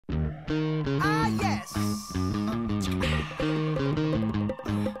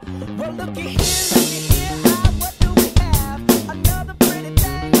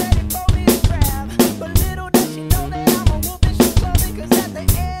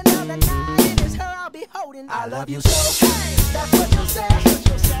the night, and it's her I'll be holding. I love you so. Hey, that's what you'll say.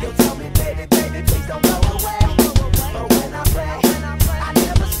 You'll tell me, baby, baby, please don't go away. But when I pray, I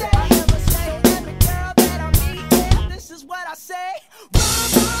never stay. So every girl that I meet, yeah, this is what I say.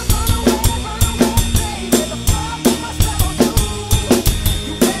 Run away, baby. The far from my spell on you.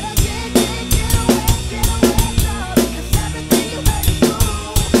 You better get away, darling, 'cause everything you heard is true.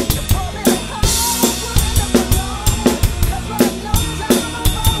 You're pulling a hole, pulling up alone. 'Cause right no time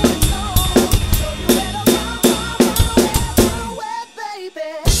I'm always on. So you better run away,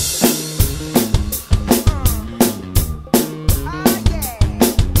 baby.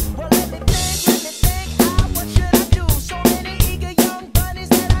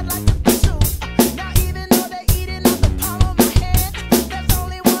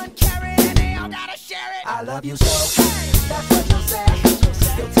 I love you so. Hey, that's what you'll say.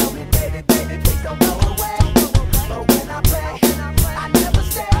 You'll tell me, baby, baby, please don't go away. But when I pray, I never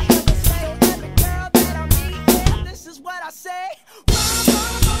stay. So every girl that I meet, yeah, this is what I say. Run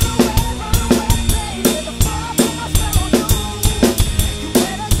away, baby. The far from my spell on you. You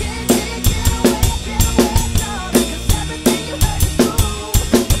better get away, darling, 'cause everything you heard is true.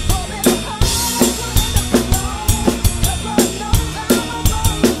 You're pulling a hole, pulling up alone. 'Cause Lord knows I'm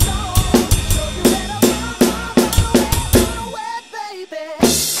always on. So you better run away, baby.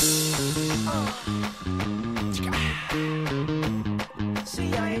 See,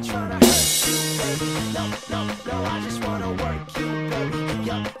 I ain't tryna hurt you, baby. No, I just wanna work you, baby.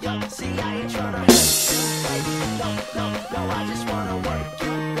 Yup. See, I ain't tryna hurt you, baby. No, I just wanna work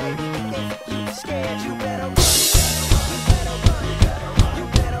you, baby. If you scared, you better.